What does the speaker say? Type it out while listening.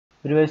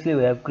Previously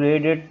we have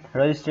created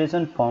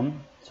registration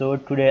form, so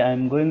today I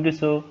am going to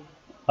show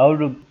how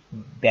to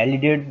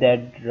validate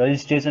that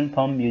registration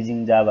form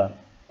using Java.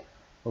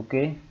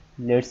 Okay,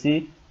 let's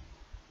see.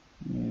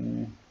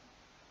 Mm,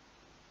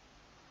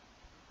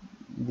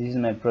 this is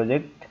my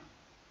project.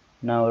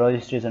 Now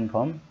registration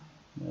form,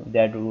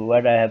 that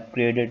what I have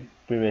created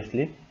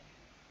previously.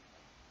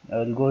 I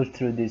will go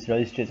through this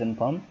registration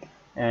form,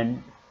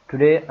 and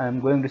today I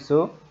am going to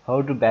show how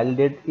to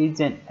validate each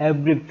and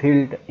every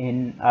field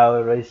in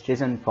our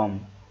registration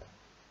form.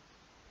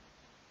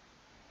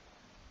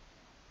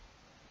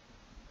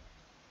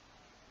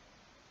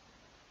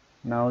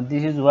 Now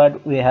this is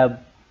what we have.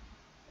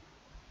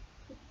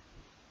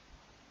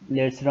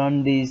 Let's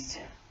run this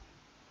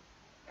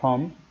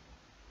form.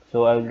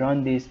 So I will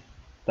run this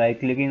by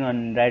clicking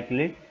on right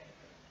click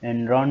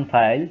and run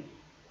file.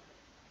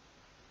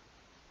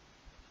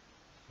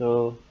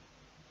 So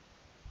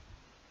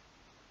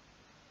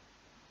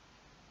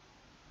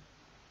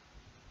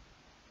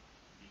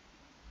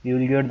you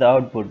will get the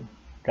output,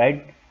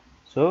 right?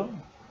 So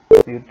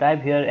you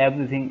type here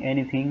everything,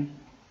 anything.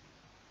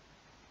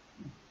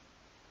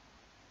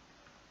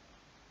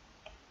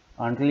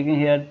 On clicking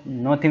here,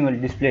 nothing will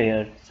display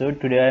here. So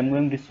today I am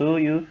going to show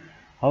you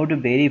how to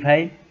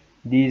verify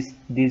these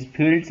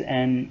fields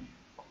and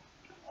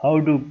how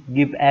to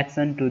give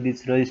action to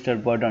this register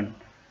button.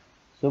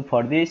 So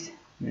for this,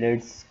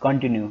 let's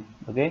continue.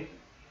 Okay,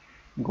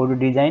 go to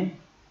design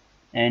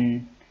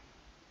and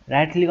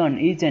right click on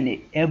each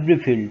and every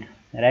field.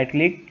 Right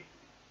click,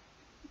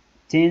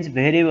 change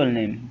variable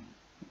name.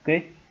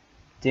 Okay,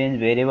 change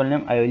variable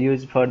name. I will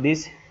use for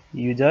this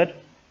user,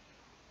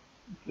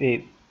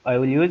 I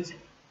will use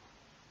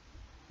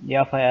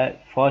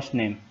first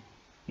name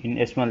in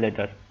a small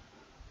letter,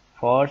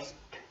 first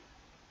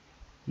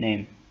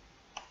name.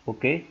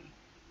 Okay,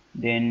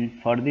 then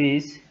for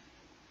this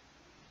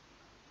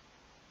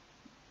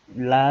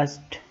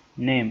last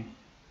name.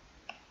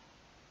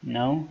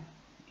 Now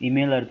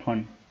email or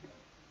phone,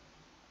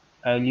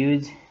 I will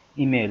use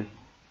email,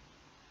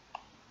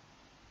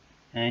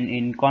 and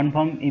in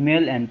confirm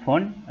email and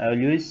phone I will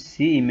use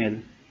C email,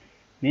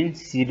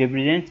 means C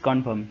represents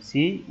confirm,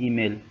 C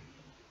email.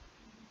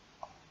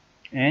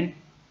 And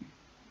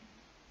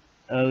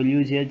I will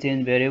use here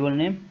change variable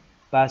name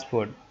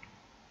password,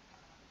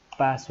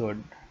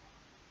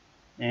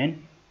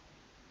 and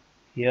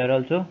here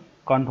also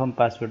confirm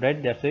password,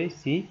 right? That's why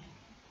C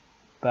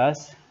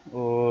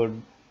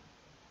password.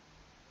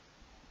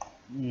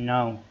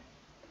 Now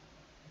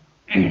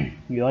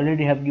we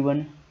already have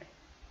given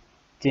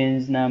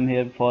change name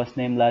here, first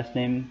name, last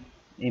name,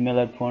 email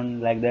or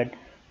phone, like that.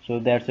 So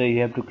that's why you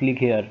have to click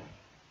here,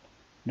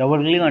 double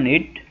click on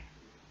it,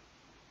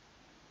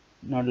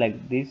 not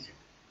like this,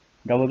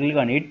 double click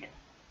on it,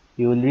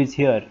 you will reach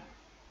here,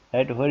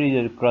 right? Where is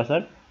your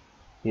cursor?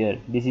 Here,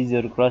 this is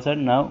your cursor.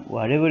 Now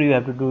whatever you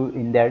have to do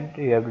in that,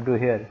 you have to do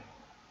here.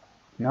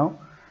 Now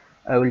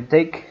I will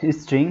take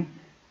string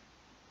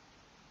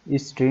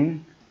str,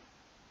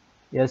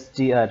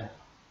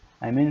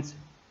 I means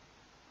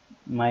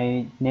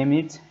my name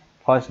is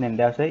first name,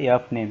 that's why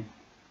f name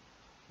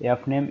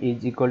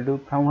is equal to,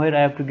 from where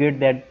I have to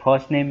get that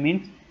first name,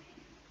 means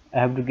I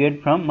have to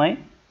get from my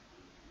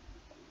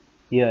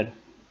here,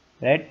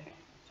 right?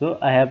 So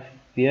I have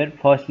here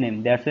first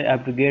name, that's why I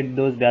have to get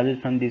those values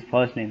from this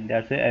first name,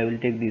 that's why I will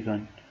take this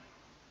one.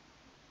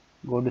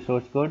 Go to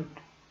source code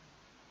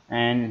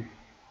and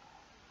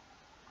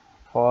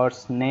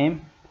first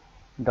name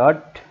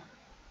dot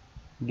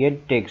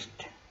get text,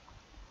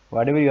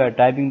 whatever you are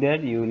typing there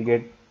you will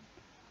get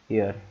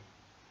here.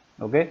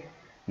 Okay,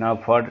 now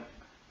for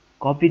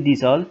copy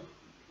this all,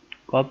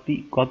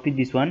 copy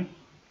this one,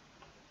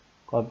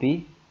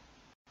 copy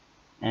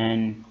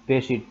and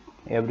paste it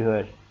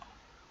everywhere,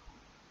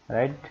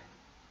 right?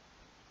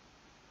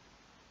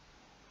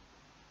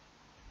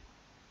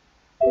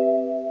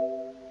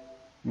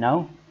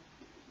 Now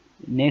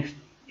next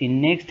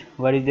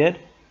what is there,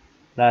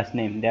 last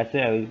name, that's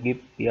why I will give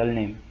real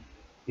name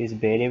is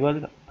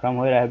variable from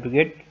where I have to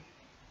get,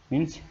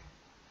 means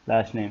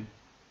last name.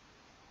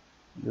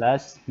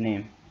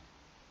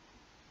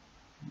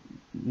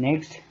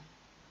 Next,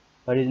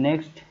 what is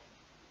next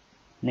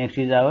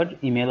is our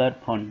email or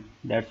phone,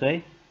 that's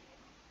why,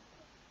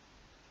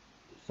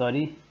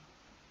 sorry,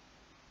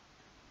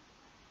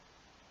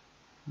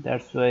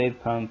 that's why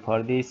from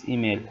for this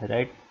email,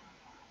 right?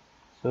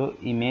 So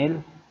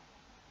email.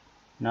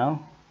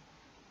 Now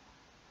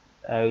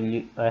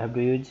I have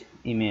to use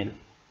email.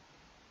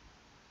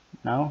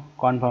 Now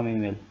confirm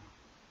email,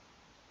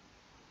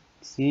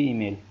 C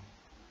email.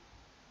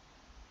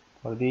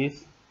 For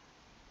this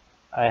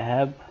I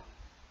have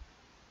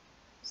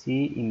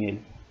C email,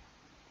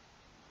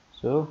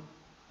 so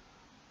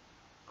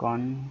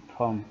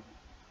confirm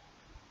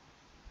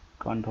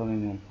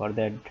email for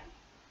that.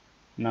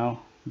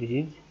 Now this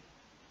is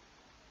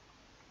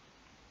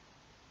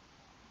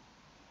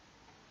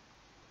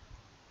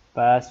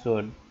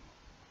password.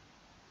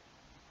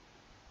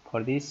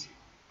 For this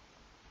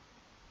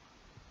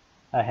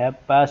I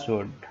have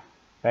password,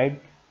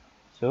 right?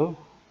 So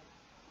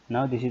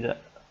now this is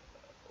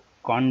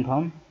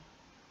confirm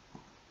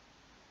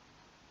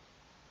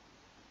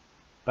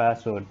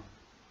password.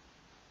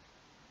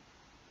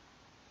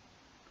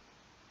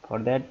 For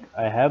that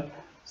I have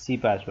C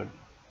password.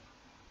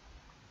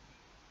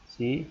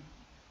 C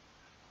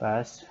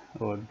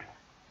password.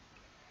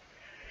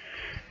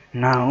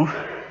 Now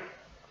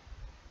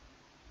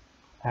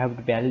I have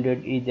to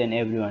validate each and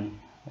everyone,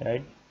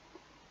 right?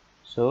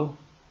 So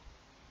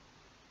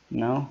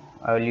now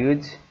I will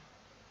use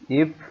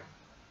if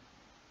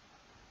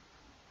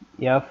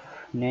f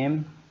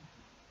name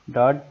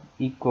dot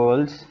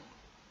equals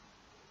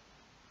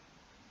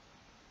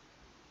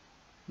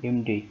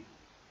empty,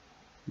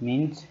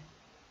 means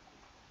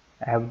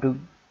I have to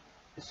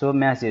show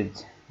message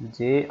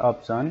j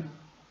option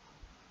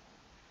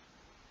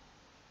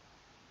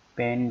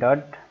pen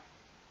dot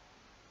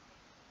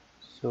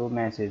show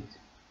message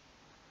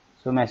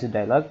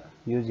dialog.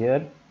 Use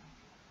here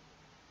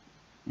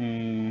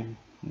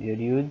here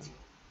use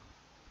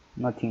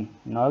nothing,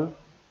 null,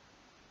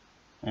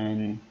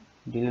 and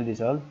delete this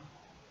all.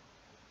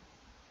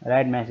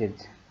 Write message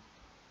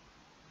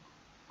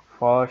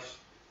first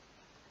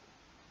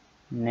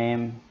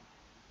name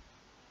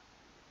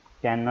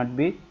cannot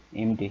be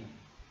empty,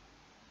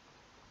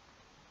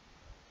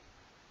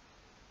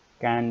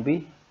 can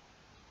be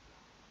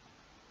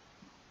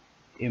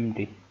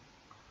empty.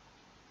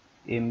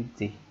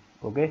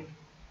 Okay,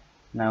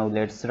 now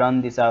let's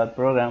run this our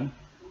program.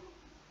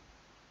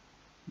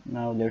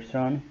 Now let's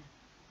run.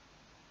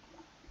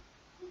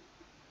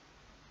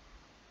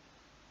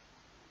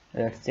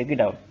 Let's check it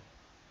out.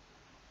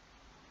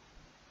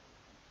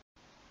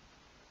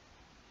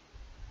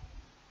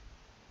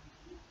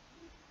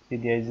 See,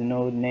 there is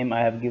no name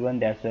I have given,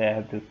 that's why I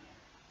have to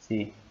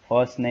see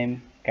first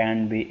name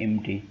can be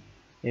empty.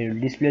 It will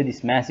display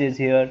this message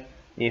here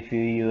if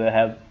you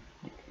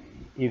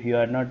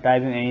are not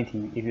typing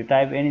anything. If you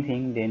type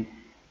anything, then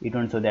it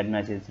won't show that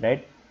message,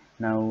 right?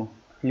 Now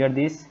clear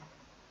this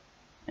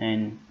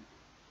and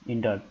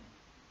enter.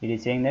 It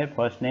is saying that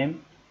first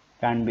name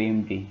can be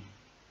empty.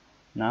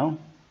 Now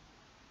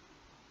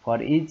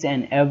for each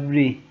and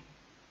every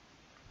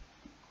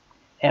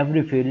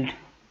field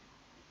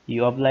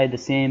you apply the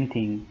same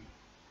thing,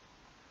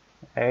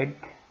 right?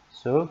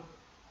 So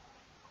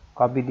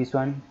copy this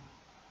one,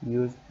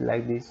 use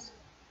like this,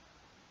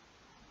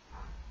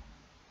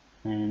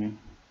 and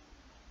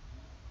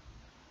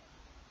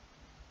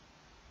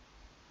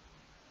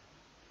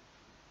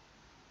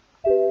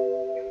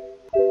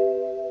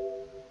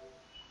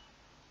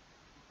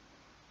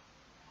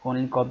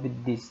only copy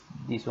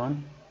this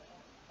one,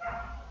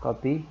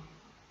 copy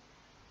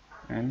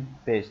and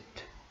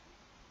paste,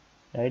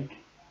 right?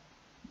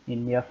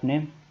 In f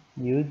name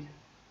use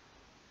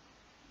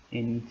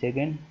in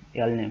second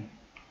l name,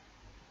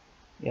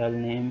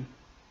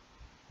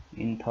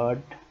 in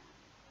third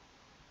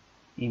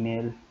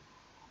email,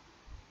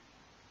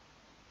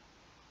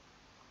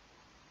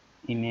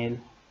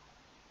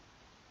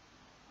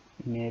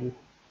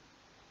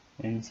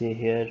 and say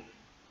here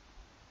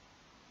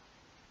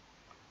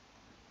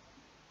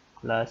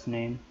class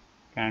name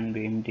can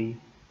be empty,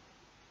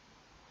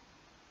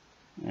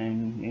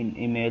 and in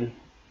email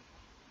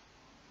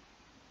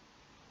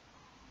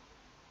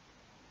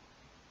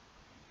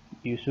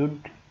you should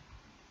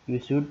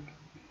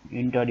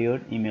enter your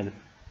email,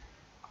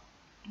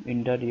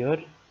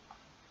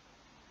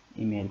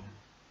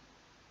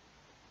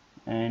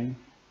 and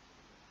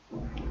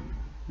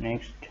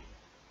next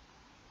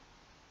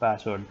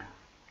password.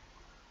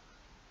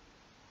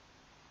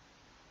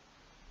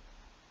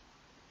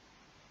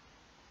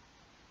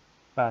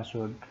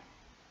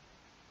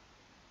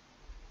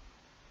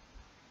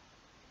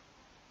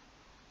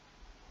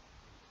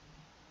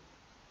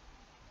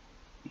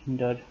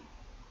 Enter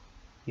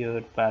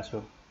your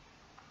password.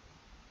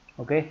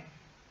 Okay,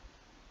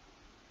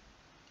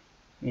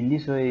 in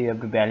this way you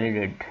have to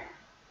validate.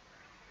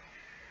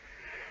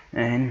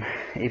 And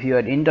if you are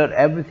enter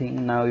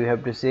everything, now you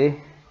have to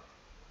say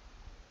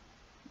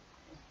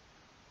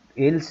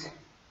else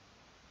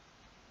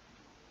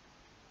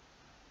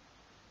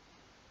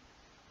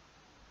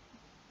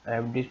I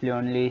have display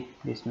only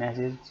this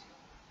message,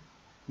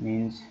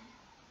 means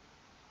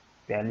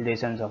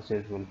validation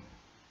successful.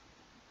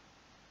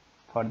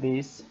 For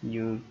this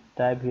you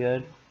type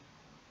here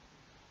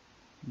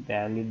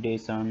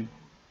validation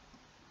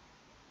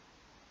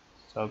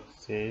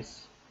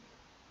successful,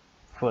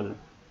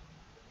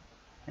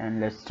 and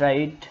let's try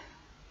it,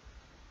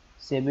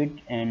 save it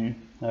and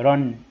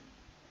run.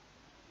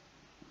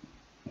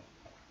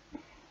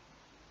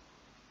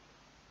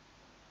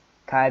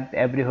 Type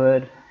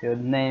everywhere your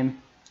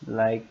name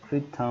like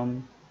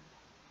Pritham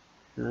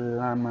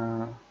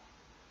Lama,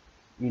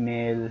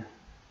 email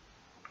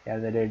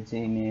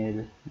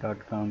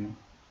 @gmail.com,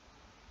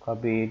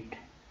 copy it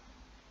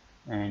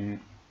and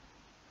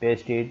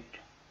paste it,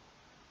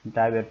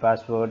 type your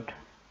password,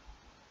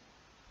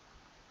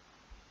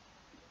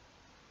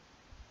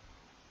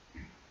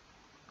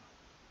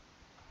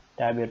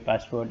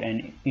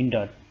 and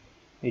enter.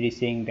 It is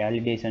saying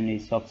validation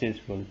is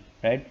successful,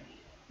 right?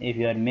 If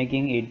you are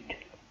making it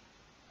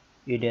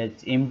it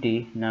is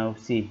empty. Now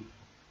see,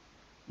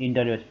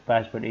 enter your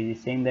password. It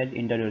is saying that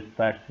enter your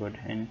password,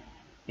 and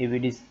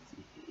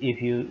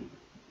if you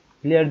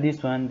clear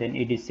this one, then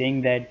it is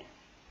saying that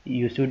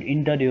you should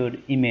enter your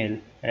email,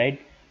 right?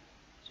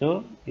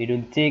 So it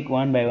will check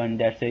one by one.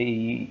 That's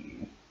why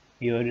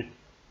your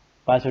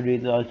password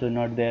is also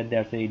not there.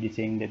 That's why it is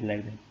saying that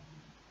like that.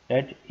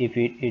 That if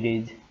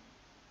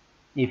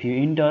you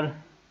enter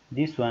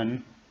this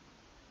one,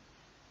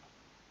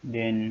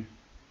 then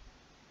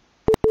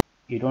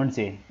it won't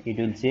say. It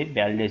will say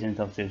validation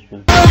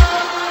successful.